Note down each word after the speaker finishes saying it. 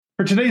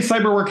For today's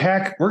cyberwork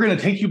hack, we're going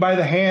to take you by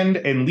the hand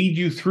and lead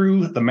you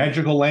through the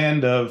magical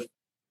land of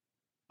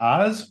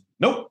Oz?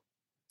 Nope.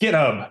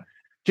 GitHub.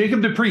 Jacob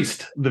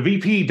DePriest, the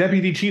VP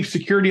Deputy Chief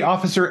Security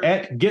Officer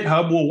at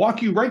GitHub, will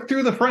walk you right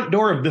through the front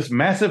door of this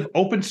massive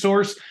open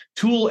source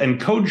tool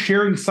and code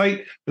sharing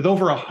site with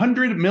over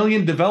 100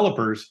 million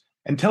developers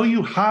and tell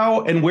you how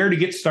and where to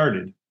get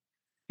started.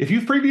 If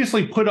you've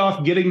previously put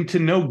off getting to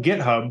know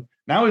GitHub,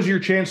 now is your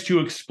chance to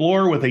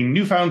explore with a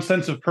newfound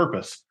sense of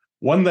purpose,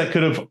 one that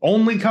could have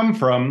only come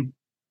from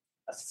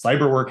a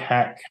cyberwork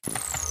hack.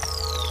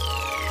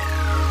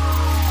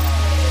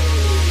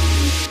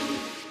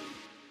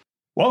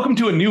 Welcome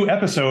to a new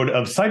episode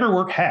of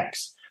Cyberwork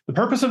Hacks. The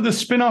purpose of this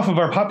spin-off of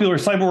our popular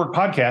Cyberwork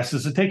podcast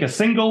is to take a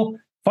single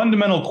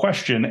fundamental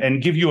question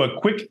and give you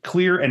a quick,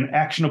 clear, and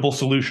actionable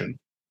solution.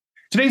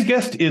 Today's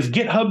guest is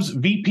GitHub's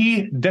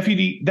VP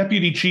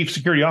Deputy Chief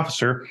Security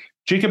Officer,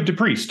 Jacob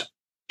DePriest.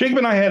 Jacob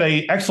and I had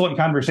an excellent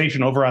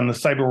conversation over on the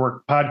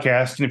Cyberwork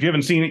podcast, and if you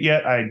haven't seen it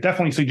yet, I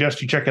definitely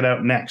suggest you check it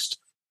out next.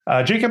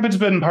 Jacob has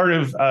been part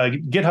of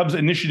GitHub's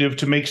initiative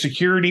to make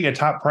security a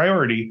top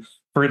priority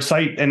for its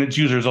site and its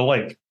users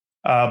alike.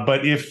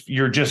 But if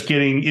you're just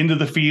getting into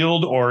the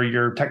field or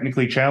you're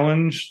technically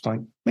challenged, like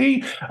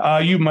me,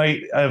 you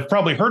might have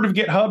probably heard of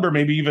GitHub or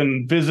maybe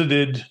even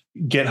visited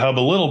GitHub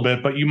a little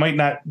bit, but you might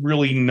not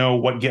really know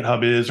what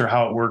GitHub is or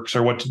how it works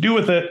or what to do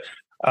with it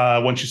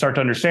once you start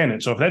to understand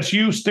it. So if that's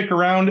you, stick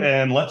around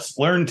and let's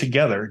learn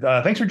together.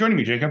 Thanks for joining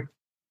me, Jacob.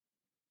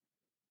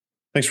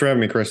 Thanks for having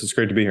me, Chris. It's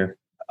great to be here.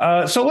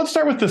 So let's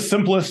start with the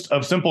simplest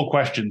of simple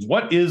questions.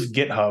 What is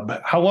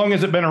GitHub? How long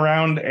has it been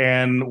around,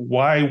 and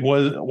why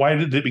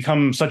did it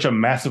become such a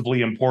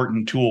massively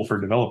important tool for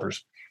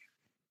developers?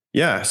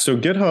 Yeah, so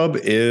GitHub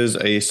is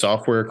a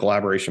software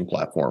collaboration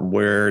platform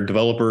where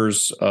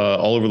developers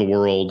all over the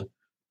world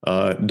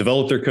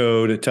develop their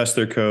code, test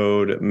their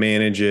code,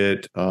 manage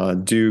it,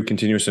 do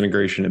continuous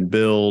integration and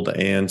build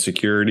and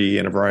security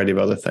and a variety of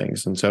other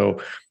things. And so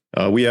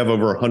we have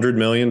over 100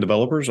 million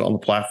developers on the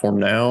platform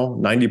now,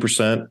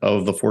 90%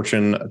 of the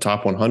Fortune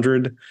top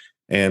 100,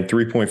 and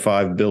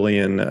 3.5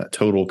 billion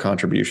total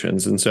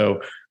contributions. And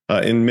so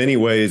in many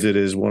ways, it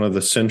is one of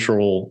the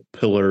central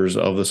pillars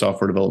of the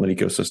software development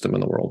ecosystem in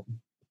the world.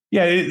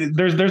 Yeah,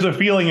 there's a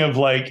feeling of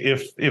like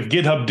if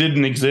GitHub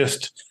didn't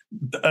exist,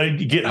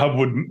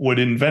 GitHub would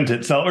invent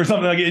itself or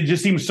something. Like it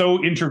just seems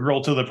so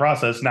integral to the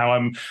process. Now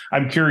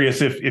I'm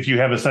curious if you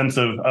have a sense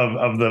of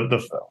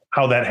the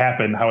how that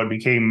happened, how it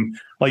became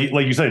like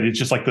you said, it's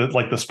just like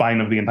the spine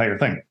of the entire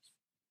thing.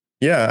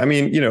 Yeah, I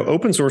mean,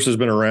 open source has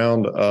been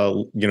around.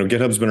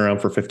 GitHub's been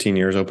around for 15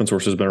 years. Open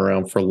source has been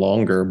around for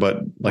longer,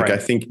 but right. I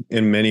think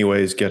in many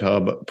ways,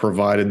 GitHub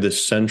provided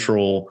this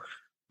central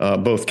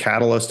both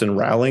catalyst and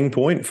rallying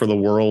point for the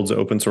world's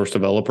open source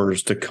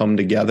developers to come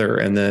together.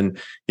 And then,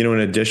 in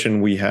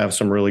addition, we have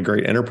some really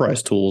great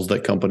enterprise tools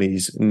that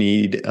companies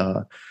need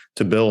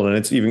to build. And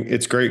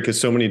it's great because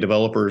so many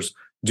developers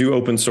do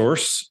open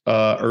source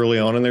early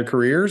on in their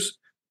careers,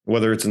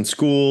 whether it's in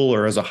school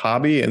or as a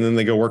hobby, and then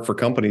they go work for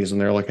companies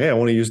and they're like, hey, I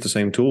want to use the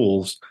same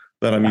tools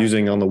that I'm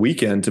using on the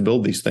weekend to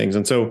build these things.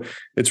 And so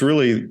it's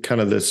really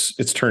kind of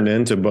it's turned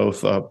into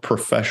both a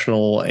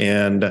professional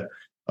and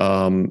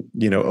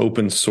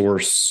open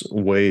source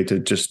way to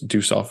just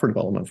do software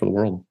development for the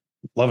world.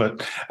 Love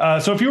it.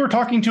 So if you were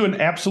talking to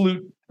an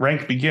absolute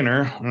rank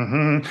beginner,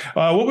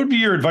 what would be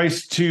your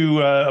advice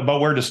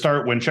about where to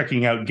start when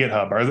checking out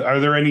GitHub? Are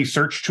there any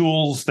search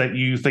tools that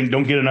you think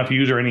don't get enough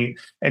use, or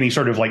any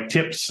sort of like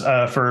tips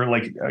for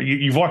like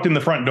you've walked in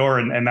the front door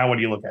and now what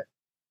do you look at?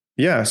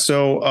 Yeah.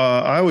 So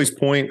I always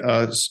point,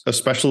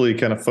 especially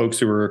kind of folks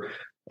who are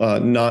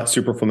not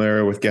super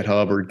familiar with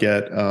GitHub or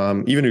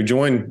even who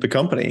joined the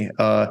company,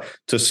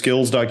 to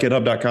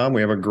skills.github.com.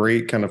 We have a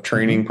great kind of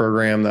training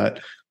program that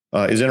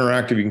is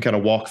interactive. You can kind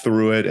of walk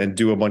through it and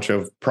do a bunch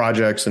of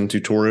projects and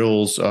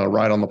tutorials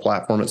right on the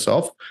platform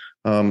itself.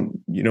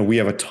 We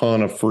have a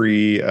ton of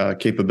free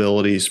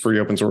capabilities, free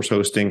open source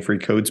hosting, free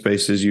code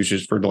spaces,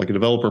 usage for like a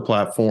developer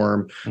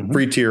platform,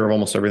 free tier of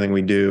almost everything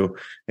we do.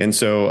 And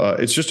so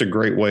it's just a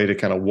great way to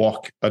kind of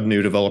walk a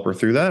new developer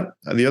through that.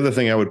 The other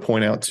thing I would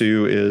point out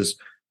too is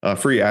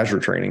free Azure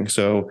training.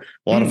 So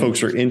a lot of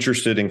folks are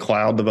interested in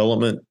cloud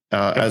development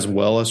as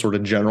well as sort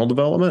of general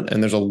development.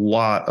 And there's a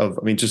lot of,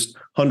 just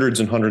hundreds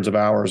and hundreds of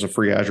hours of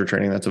free Azure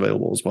training that's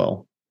available as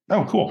well.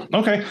 Oh, cool.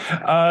 Okay.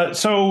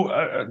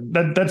 So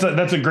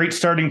that's a great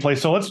starting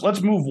place. So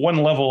let's move one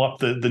level up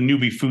the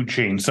newbie food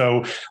chain.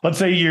 So let's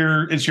say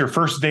it's your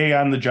first day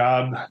on the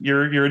job.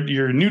 You're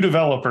a new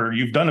developer.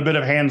 You've done a bit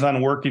of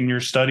hands-on work in your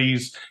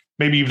studies.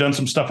 Maybe you've done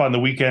some stuff on the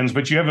weekends,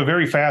 but you have a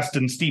very fast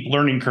and steep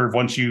learning curve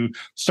once you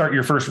start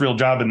your first real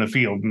job in the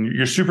field. And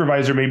your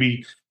supervisor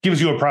maybe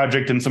gives you a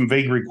project and some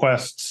vague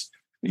requests,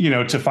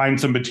 to find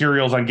some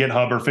materials on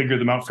GitHub or figure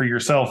them out for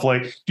yourself.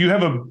 Like, do you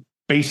have a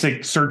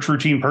basic search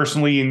routine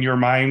personally in your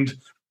mind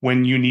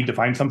when you need to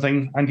find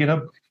something on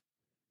GitHub?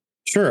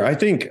 Sure. I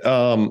think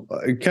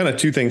kind of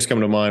two things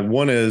come to mind.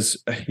 One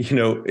is,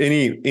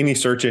 any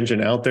search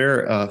engine out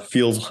there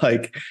feels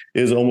like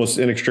is almost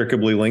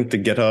inextricably linked to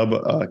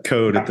GitHub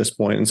code at this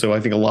point. And so I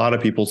think a lot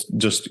of people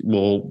just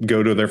will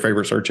go to their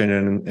favorite search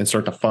engine and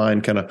start to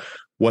find kind of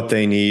what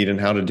they need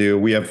and how to do.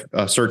 We have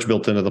search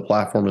built into the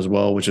platform as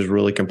well, which is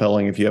really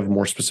compelling if you have a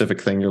more specific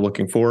thing you're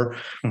looking for.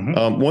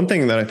 One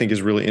thing that I think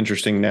is really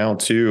interesting now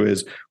too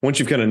is once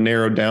you've kind of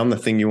narrowed down the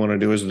thing you want to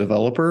do as a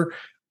developer,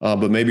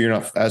 but maybe you're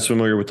not as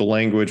familiar with the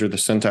language or the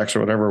syntax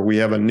or whatever, we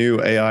have a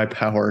new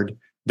AI-powered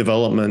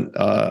development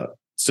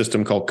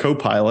system called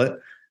Copilot,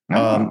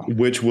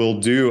 which will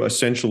do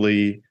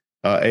essentially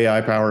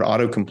AI-powered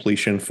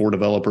auto-completion for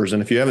developers.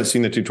 And if you haven't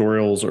seen the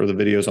tutorials or the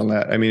videos on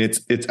that, I mean,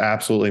 it's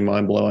absolutely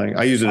mind-blowing.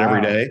 I use it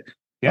every day.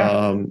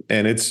 Yeah.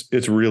 And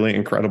it's really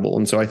incredible.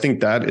 And so I think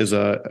that is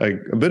a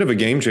bit of a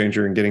game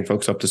changer in getting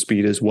folks up to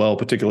speed as well,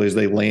 particularly as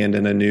they land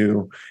in a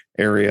new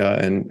area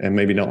and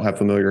maybe don't have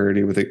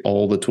familiarity with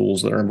all the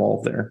tools that are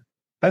involved there.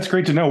 That's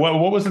great to know.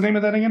 What was the name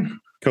of that again?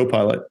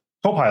 Copilot.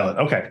 Copilot.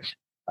 Okay.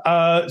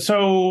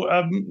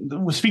 So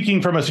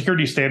speaking from a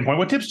security standpoint,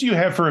 what tips do you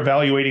have for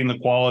evaluating the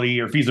quality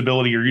or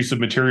feasibility or use of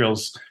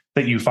materials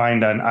that you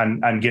find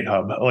on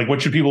GitHub? Like, what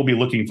should people be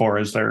looking for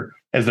as they're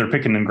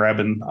picking and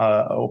grabbing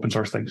open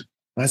source things?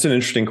 That's an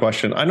interesting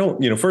question. I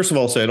don't, first of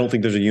all, I don't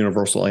think there's a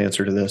universal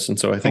answer to this. And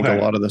so I think a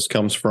lot of this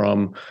comes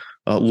from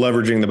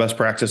leveraging the best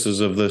practices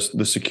of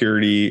the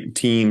security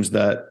teams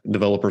that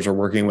developers are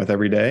working with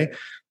every day.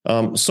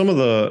 Some of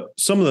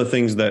the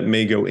things that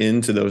may go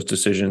into those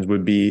decisions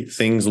would be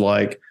things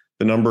like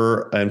the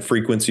number and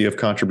frequency of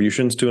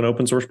contributions to an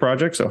open source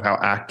project. So how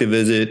active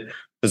is it?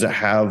 Does it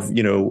have,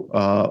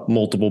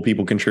 multiple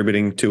people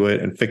contributing to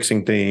it and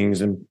fixing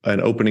things and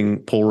opening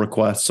pull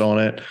requests on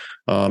it?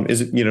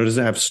 Is it, does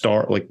it have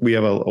we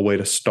have a way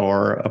to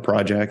star a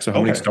project. So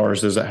how many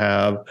stars does it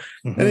have?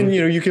 And then,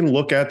 you can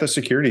look at the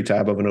security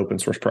tab of an open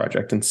source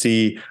project and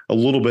see a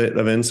little bit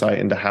of insight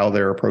into how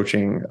they're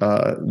approaching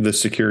the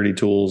security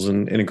tools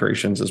and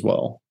integrations as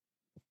well.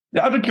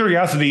 Out of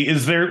curiosity,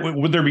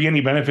 would there be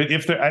any benefit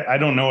if I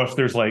don't know if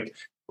there's like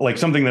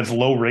something that's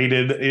low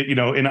rated,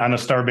 on a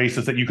star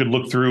basis that you could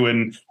look through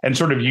and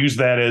sort of use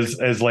that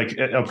as like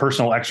a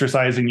personal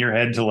exercise in your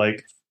head to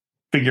like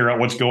figure out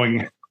what's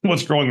going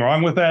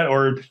wrong with that,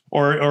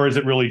 or is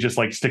it really just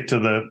like stick to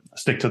the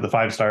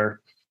 5-star?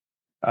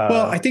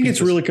 Well, I think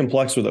it's really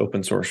complex with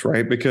open source,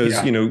 right? Because,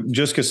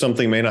 just because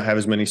something may not have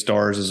as many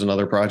stars as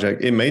another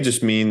project, it may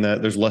just mean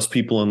that there's less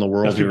people in the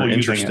world who are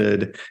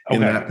interested in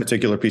that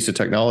particular piece of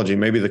technology.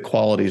 Maybe the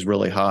quality is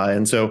really high.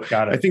 And so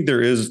I think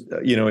there is,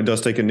 it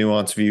does take a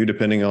nuanced view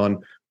depending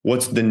on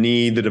what's the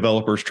need the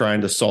developer's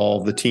trying to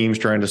solve, the team's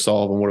trying to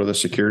solve, and what are the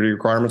security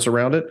requirements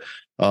around it.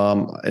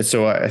 And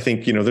so I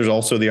think, there's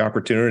also the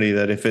opportunity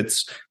that if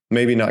it's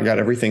maybe not got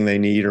everything they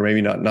need, or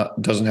maybe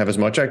not doesn't have as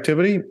much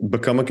activity,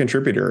 become a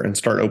contributor and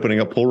start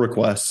opening up pull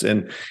requests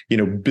and,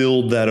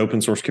 build that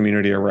open source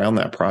community around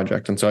that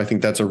project. And so I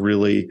think that's a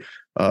really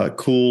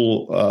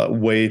cool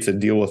way to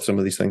deal with some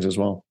of these things as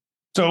well.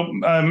 So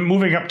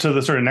moving up to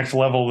the sort of next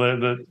level,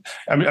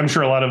 I'm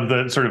sure a lot of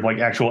the sort of like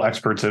actual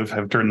experts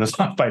have turned this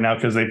off by now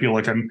because they feel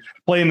like I'm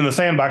playing in the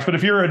sandbox. But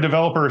if you're a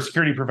developer or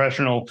security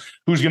professional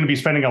who's going to be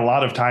spending a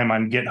lot of time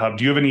on GitHub,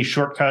 do you have any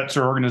shortcuts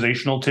or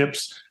organizational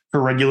tips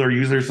for regular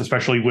users,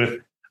 especially with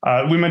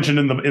we mentioned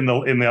in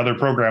the other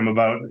program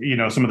about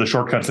some of the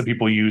shortcuts that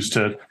people use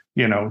to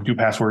do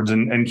passwords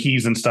and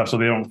keys and stuff so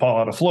they don't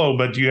fall out of flow.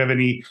 But do you have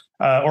any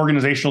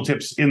organizational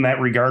tips in that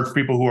regard for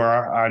people who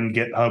are on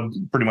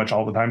GitHub pretty much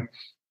all the time?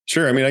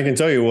 Sure. I mean, I can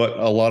tell you what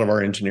a lot of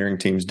our engineering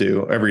teams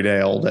do every day,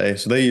 all day.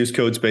 So they use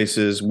code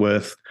spaces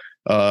with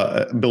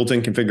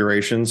built-in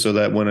configurations so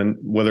that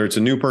whether it's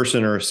a new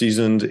person or a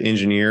seasoned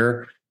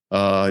engineer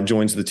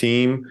joins the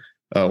team,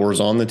 or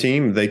is on the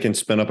team, they can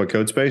spin up a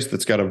code space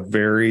that's got a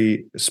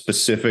very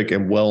specific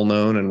and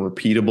well-known and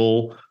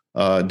repeatable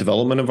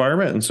development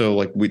environment. And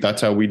so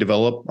that's how we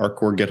develop our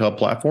core GitHub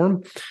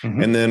platform.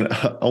 And then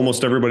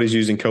almost everybody's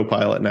using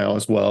Copilot now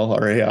as well,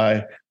 our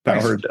AI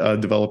powered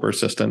developer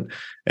assistant.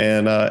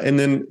 And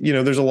then,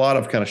 there's a lot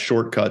of kind of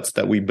shortcuts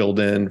that we build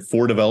in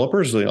for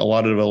developers. A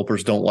lot of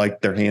developers don't like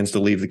their hands to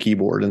leave the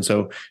keyboard. And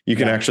so you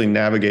can actually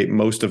navigate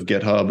most of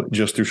GitHub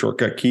just through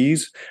shortcut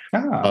keys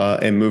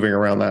and moving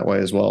around that way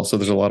as well. So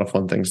there's a lot of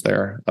fun things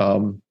there.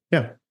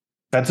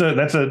 That's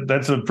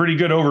a pretty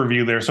good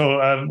overview there.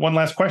 So one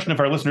last question. If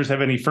our listeners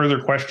have any further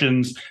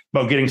questions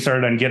about getting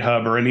started on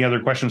GitHub or any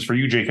other questions for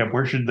you, Jacob,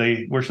 where should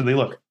they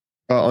look?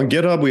 On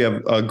GitHub, we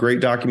have a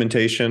great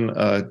documentation,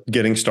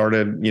 getting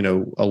started.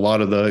 A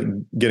lot of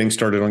the getting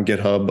started on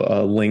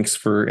GitHub links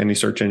for any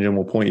search engine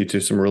will point you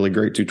to some really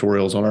great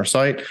tutorials on our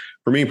site.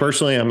 For me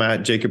personally, I'm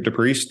at Jacob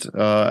DePriest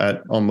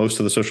on most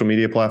of the social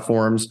media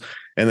platforms.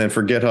 And then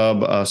for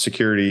GitHub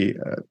security,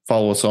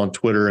 follow us on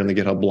Twitter and the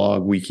GitHub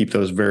blog. We keep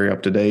those very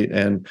up to date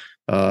and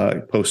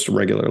post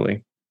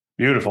regularly.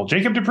 Beautiful.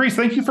 Jacob DePriest,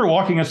 thank you for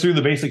walking us through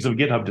the basics of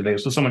GitHub today.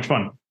 This was so much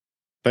fun.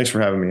 Thanks for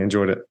having me.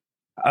 Enjoyed it.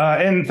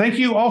 And thank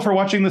you all for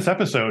watching this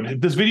episode.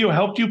 If this video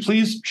helped you,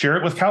 please share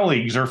it with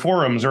colleagues or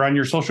forums or on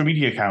your social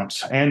media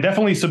accounts. And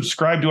definitely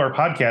subscribe to our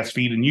podcast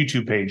feed and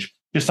YouTube page.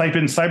 Just type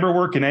in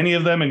cyberwork in any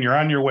of them and you're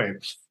on your way.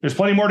 There's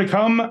plenty more to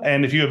come.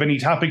 And if you have any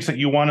topics that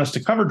you want us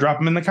to cover, drop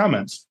them in the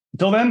comments.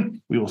 Until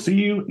then, we will see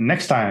you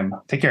next time.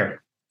 Take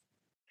care.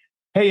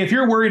 Hey, if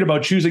you're worried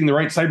about choosing the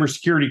right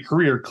cybersecurity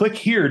career, click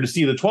here to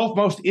see the 12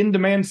 most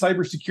in-demand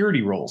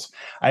cybersecurity roles.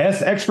 I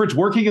asked experts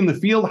working in the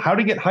field how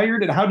to get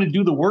hired and how to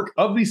do the work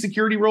of these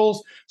security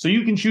roles so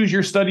you can choose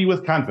your study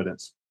with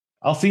confidence.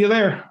 I'll see you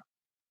there.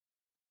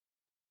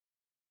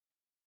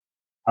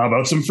 How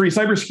about some free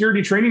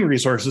cybersecurity training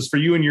resources for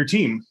you and your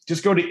team?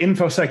 Just go to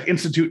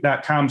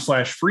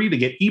infosecinstitute.com/free to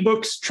get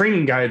ebooks,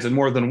 training guides, and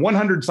more than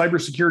 100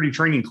 cybersecurity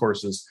training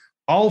courses,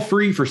 all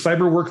free for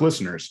CyberWork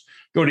listeners.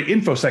 Go to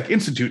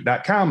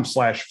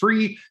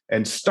infosecinstitute.com/free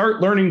and start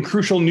learning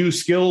crucial new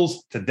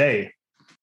skills today.